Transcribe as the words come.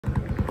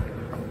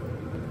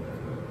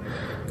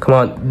Come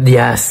on,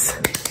 yes.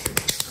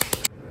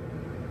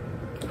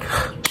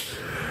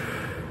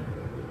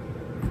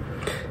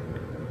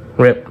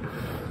 Rip.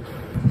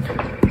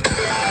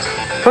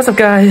 What's up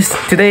guys?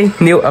 Today,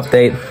 new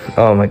update.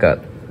 Oh my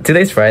god.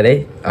 Today's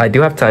Friday. I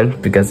do have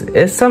time because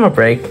it's summer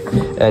break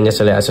and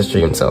yesterday I just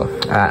streamed, so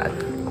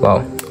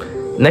well,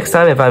 next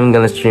time if I'm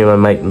gonna stream I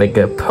might make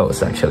a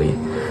post actually.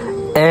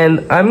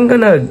 And I'm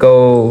gonna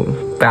go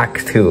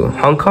back to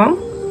Hong Kong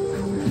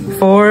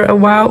for a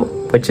while,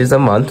 which is a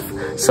month.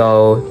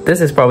 So this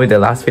is probably the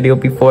last video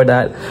before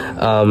that.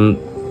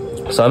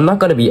 So I'm not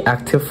gonna be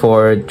active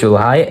for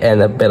July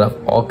and a bit of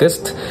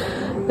August.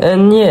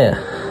 And yeah,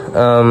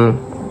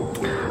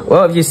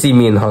 well, if you see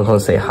me in Hong Kong,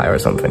 say hi or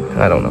something.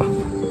 I don't know.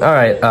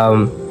 Alright,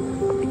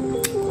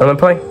 what am I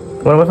playing?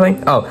 What am I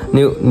playing? Oh,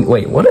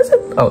 wait, what is it?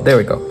 Oh, there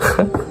we go.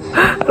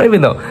 I don't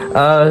even know.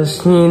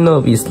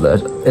 Shinobi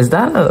Slush. Is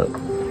that a...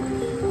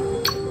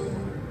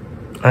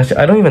 Actually,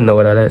 I don't even know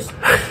what that is.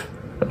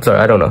 I'm sorry,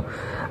 I don't know.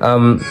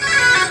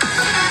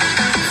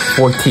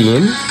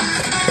 14.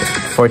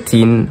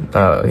 14.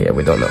 Yeah,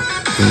 we don't know.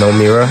 No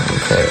mirror.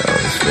 Okay,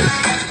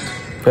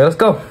 okay, let's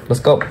go.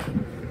 Let's go.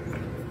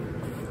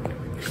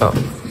 Oh,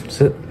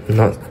 is it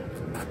not?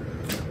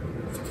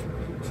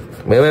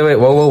 Wait.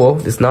 Whoa.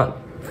 It's not.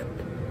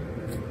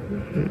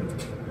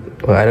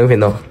 Well, I don't even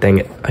know. Dang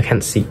it. I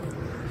can't see.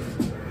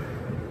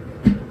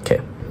 Okay.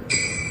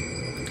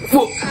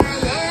 Whoa.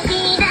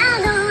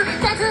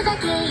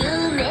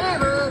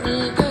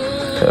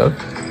 Okay.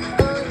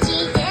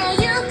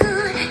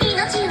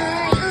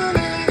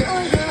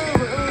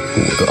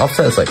 Ooh, the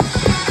offset is like...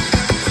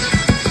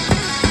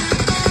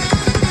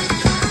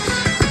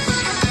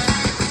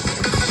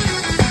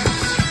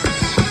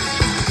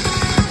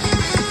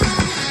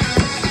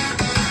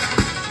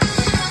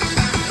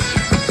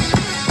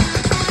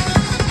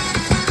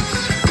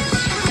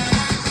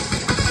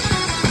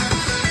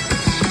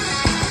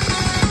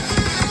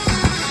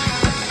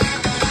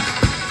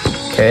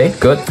 Okay,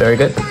 good, very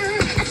good.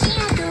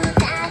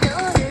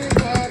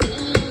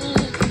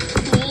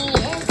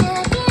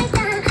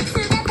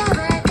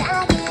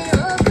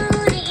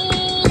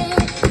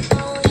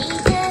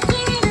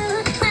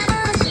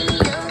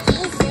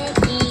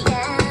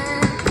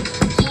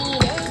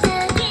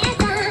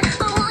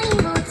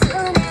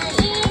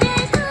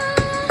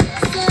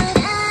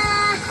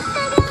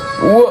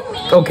 Whoa.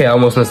 Okay, I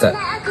almost missed that.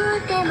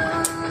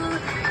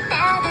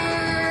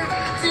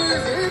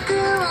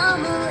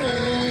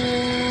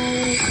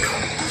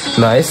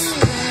 Nice.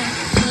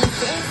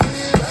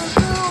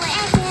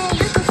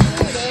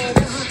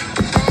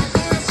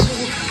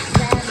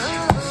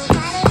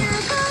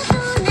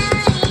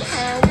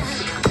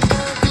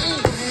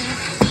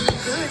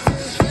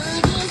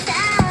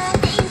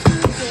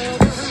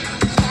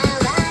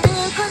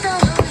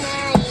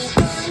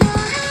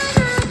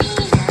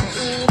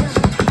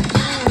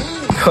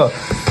 Huh.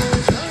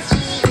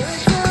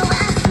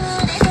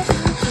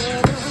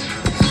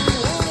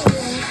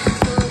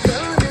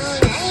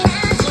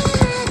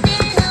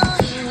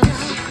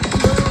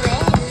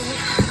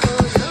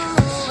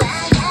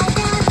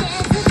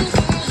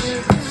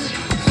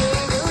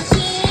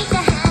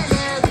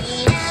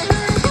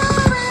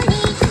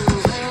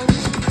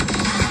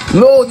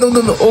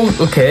 No. Oh,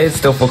 okay, it's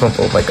still full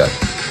control. Oh my god.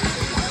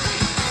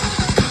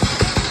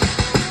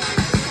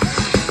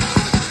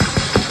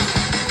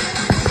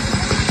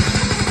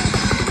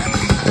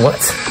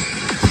 What?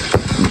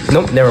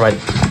 Nope, never mind.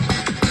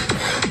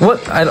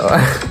 What? I don't...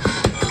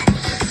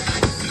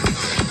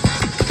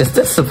 Is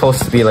this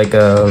supposed to be like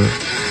a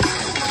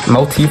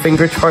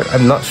multi-finger chart?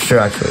 I'm not sure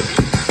actually.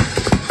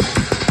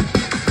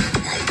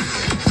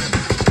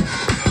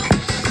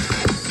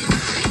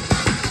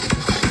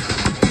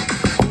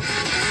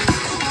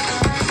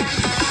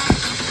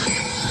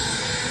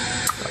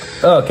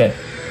 Okay,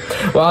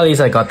 well at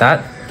least I got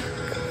that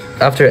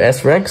after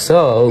S rank,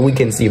 so we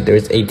can see if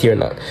there's AT or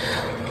not.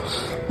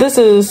 This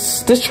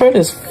chart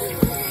is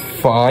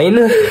fine.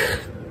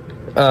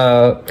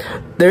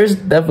 There's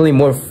definitely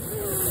more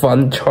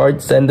fun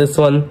charts than this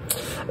one.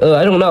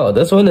 I don't know,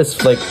 this one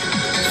is like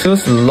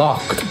feels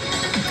locked,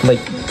 like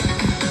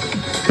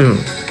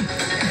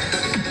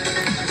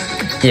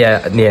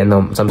yeah,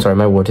 no, I'm sorry,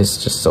 my word is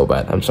just so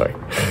bad, I'm sorry.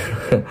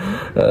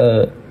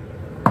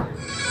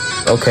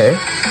 Okay.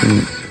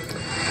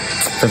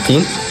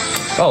 15?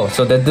 Oh,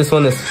 so that this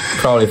one is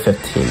probably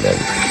 15 then.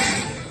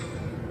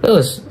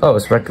 It's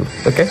record.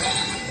 Okay.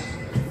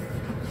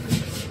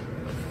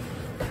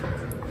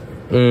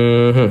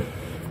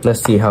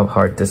 Let's see how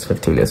hard this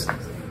 15 is.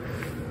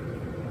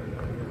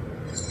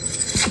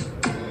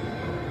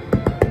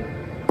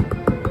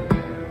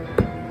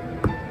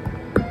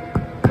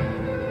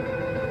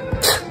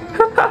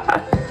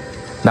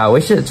 Now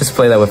we should just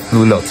play that with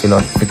blue notes, you know,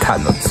 with cat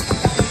notes.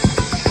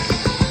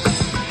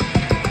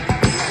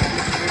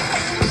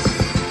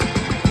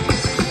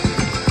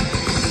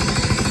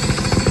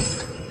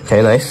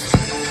 Okay, nice.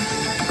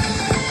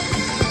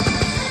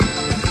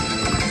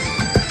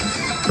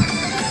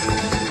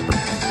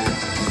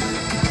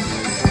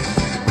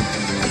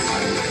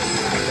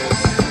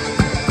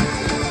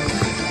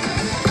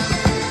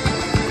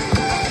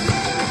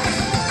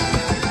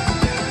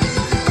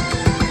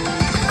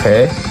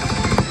 Okay.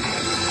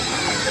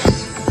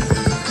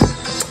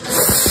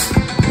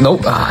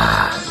 Nope.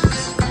 Ah.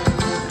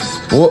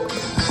 Whoa.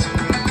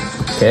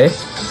 Okay.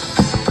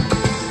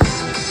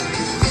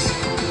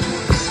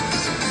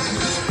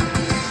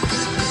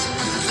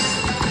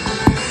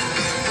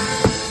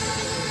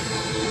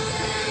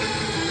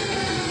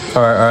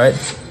 Alright.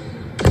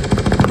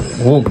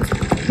 Whoa.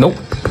 Nope.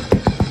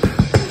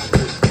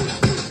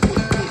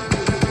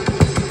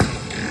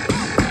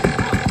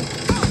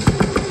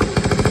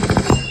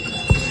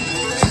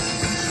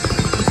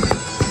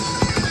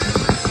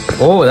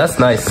 Oh, that's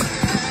nice.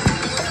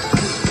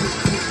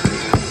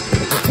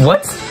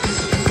 What?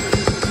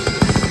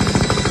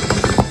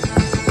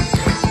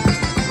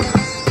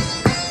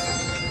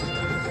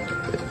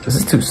 This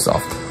is too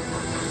soft.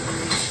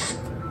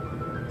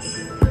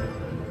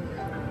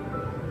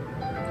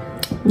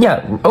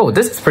 Yeah. Oh,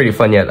 this is pretty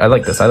fun. Yeah, I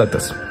like this. I like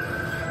this. I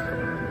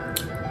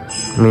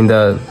mean,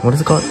 what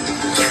is it called?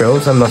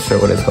 Trills? I'm not sure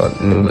what it's called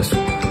in English.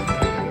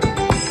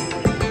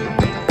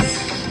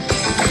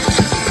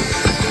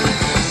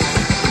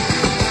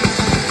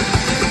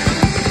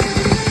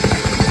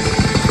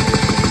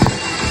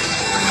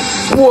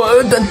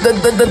 Whoa!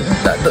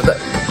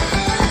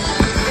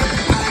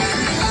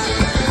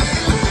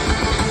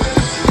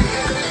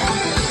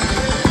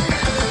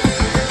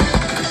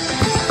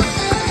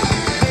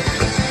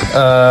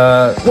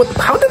 What?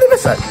 How did they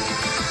miss that?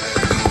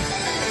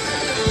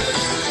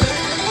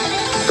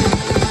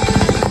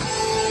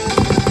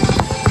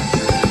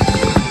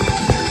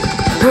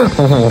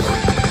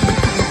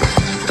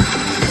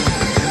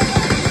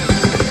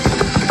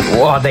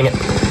 Whoa, dang it.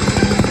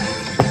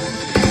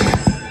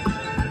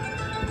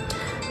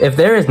 If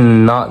there is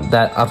not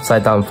that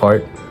upside down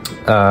part,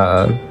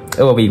 it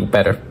will be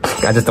better.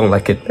 I just don't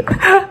like it.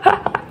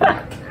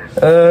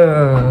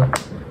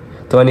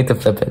 Do I need to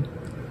flip it?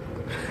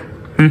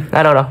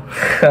 I don't know.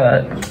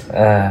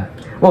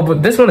 Well,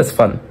 but this one is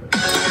fun.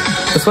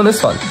 This one is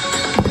fun.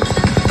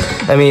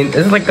 I mean,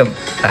 it's like a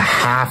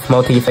half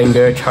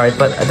multi-finger chart,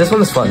 but this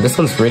one is fun. This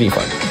one's really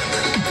fun.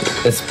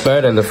 It's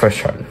better than the first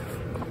chart.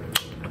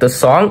 The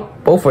song,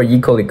 both are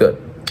equally good.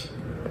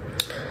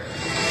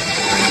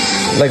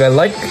 Like, I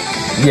like,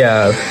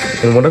 yeah,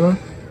 and what about?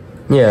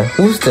 Yeah,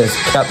 who's this?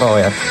 Cap, oh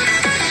yeah.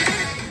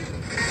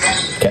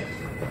 Okay.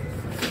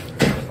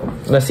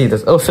 Let's see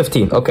this. Oh,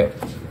 15, okay.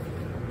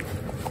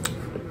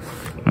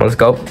 Let's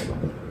go.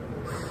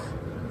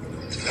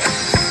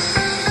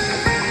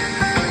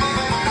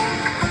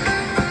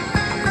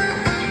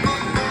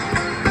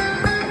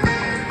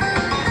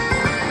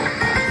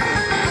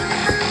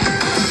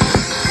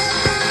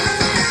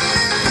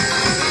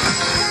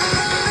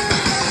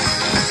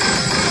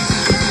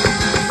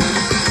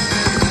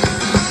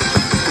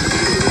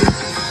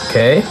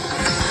 Okay.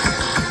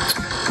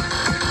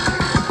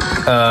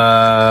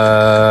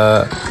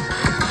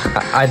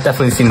 I've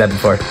definitely seen that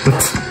before.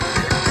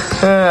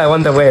 I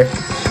wonder where.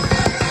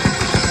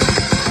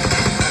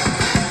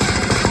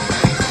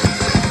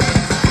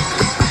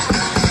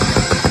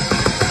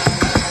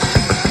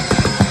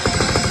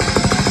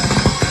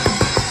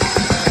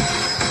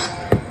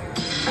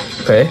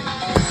 Okay.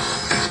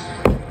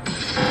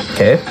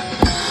 Okay.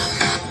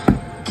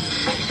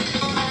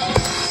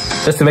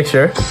 Just to make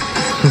sure.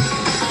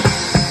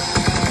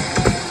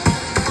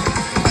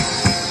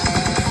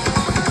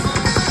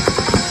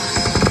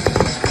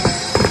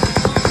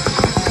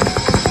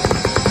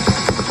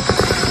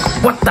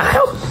 What the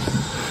hell?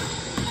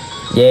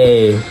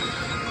 Yay.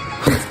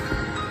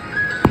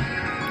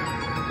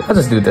 I'll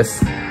just do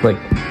this. Like,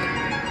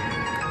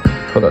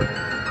 hold on.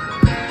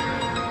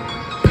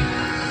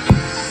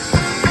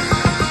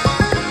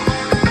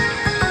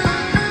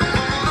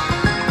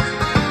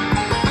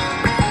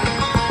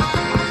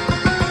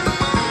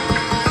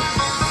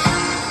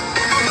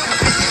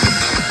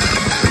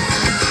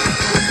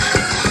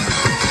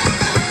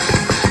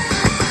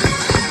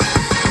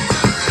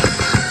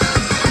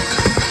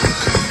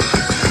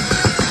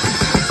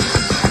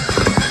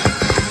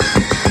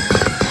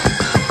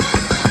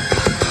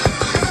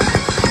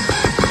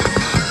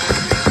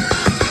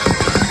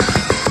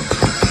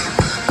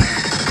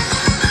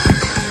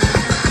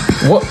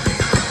 What?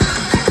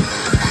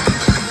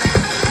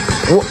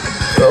 What?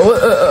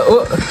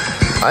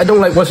 I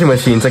don't like washing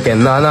machines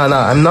again. Nah,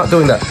 I'm not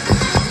doing that.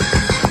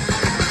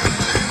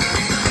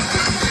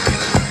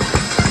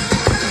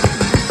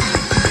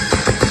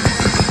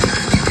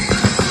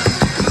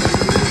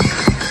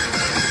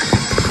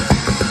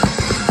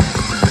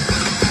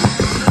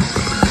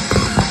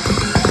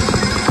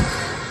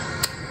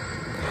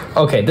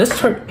 Okay, this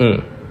turn.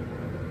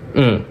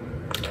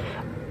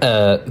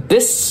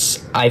 This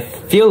I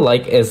feel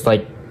like is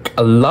like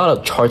a lot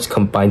of charts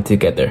combined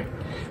together.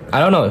 I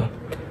don't know.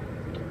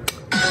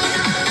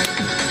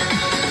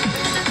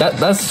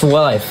 That's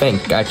what I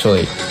think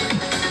actually.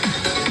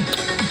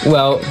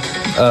 Well,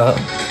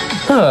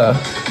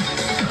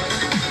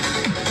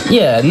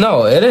 yeah,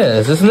 no, it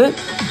is, isn't it?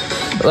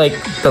 Like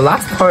the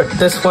last part,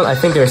 this one, I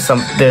think there's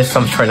some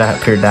chart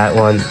that appeared that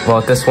one.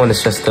 Well, this one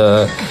is just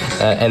the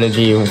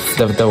energy,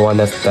 the one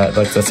that's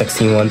like the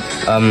 16 one.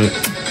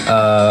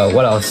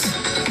 What else?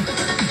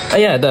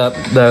 Yeah, the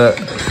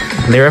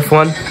Lyric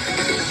one,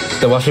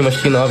 the washing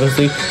machine,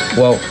 obviously.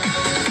 Well,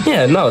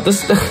 yeah, no,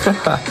 this.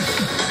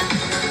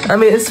 I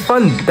mean, it's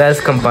fun that's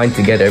combined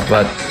together,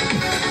 but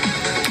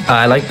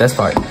I like this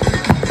part.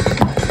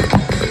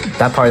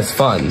 That part is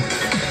fun.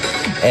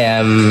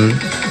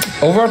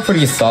 Overall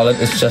pretty solid.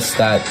 It's just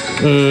that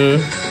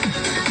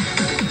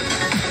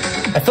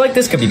I feel like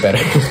this could be better.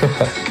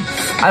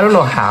 I don't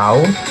know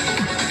how,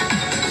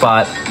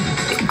 but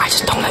I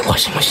just don't like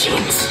washing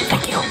machines.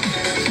 Thank you.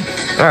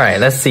 Alright,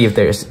 let's see if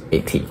there's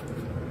AT.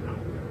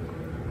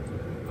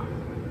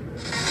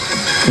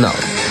 No.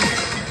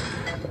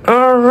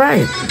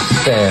 Alright,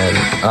 then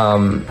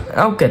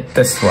I'll get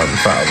this one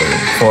probably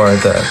for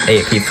the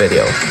AP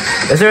video.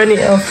 Is there any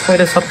else for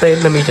this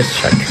update? Let me just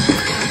check.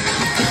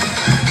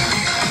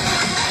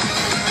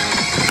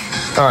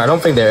 Alright, I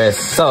don't think there is,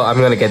 so I'm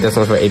gonna get this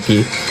one for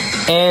AP.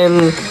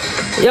 And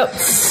yep,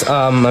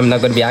 I'm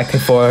not gonna be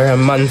active for a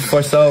month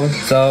or so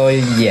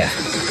yeah,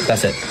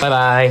 that's it. Bye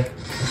bye.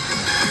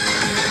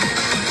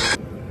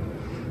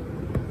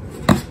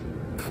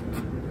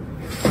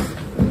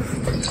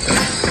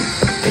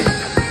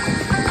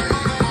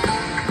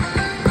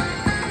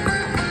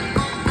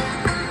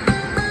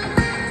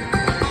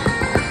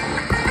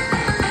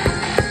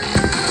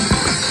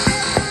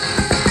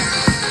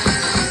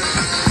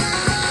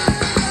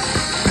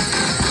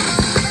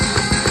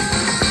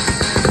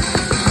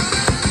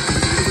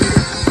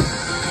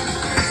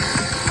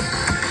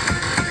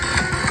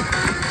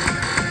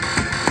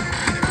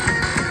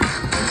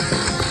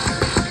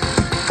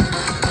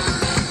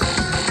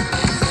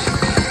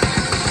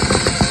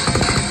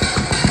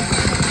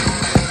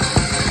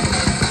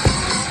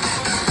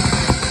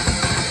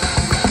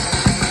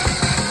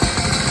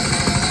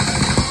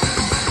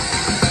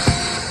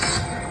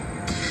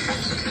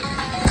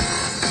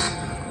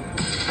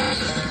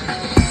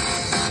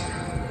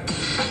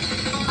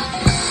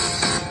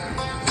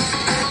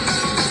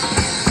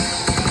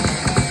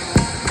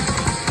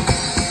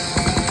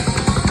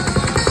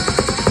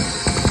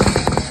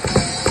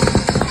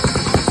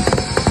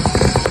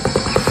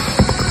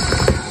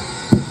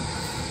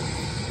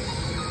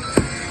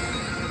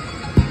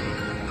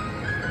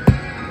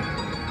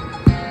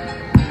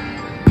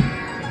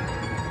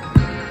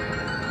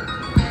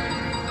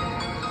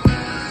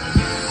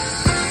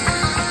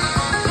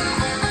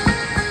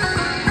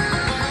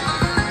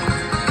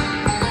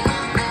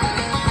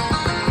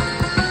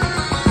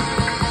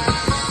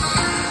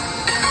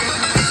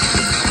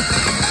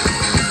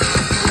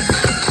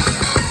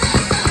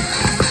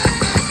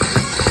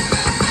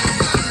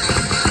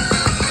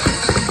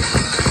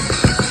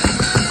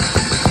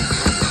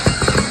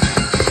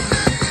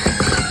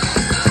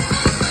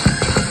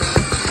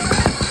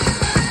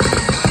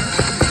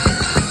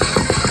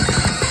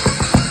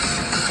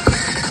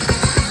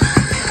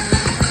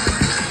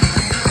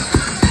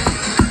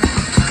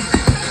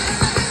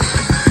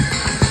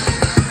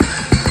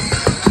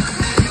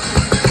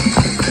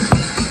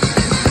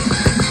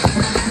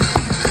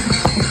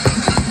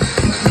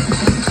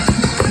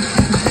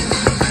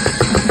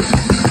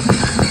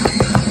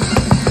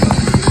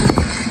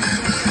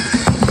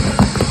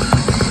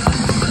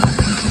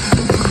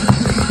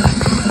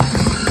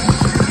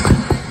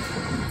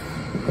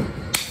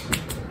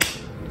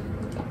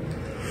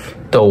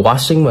 The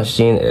washing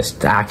machine is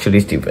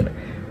actually stupid.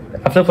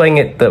 After playing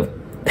it, the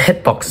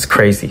hitbox is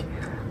crazy.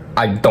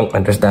 I don't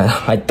understand.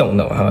 I don't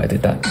know how I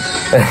did that.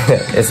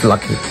 It's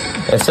lucky.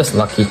 It's just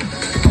lucky.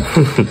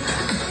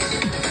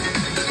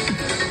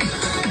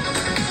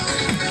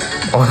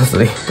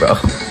 Honestly, bro.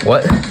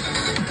 What?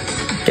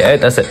 Okay,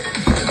 that's it.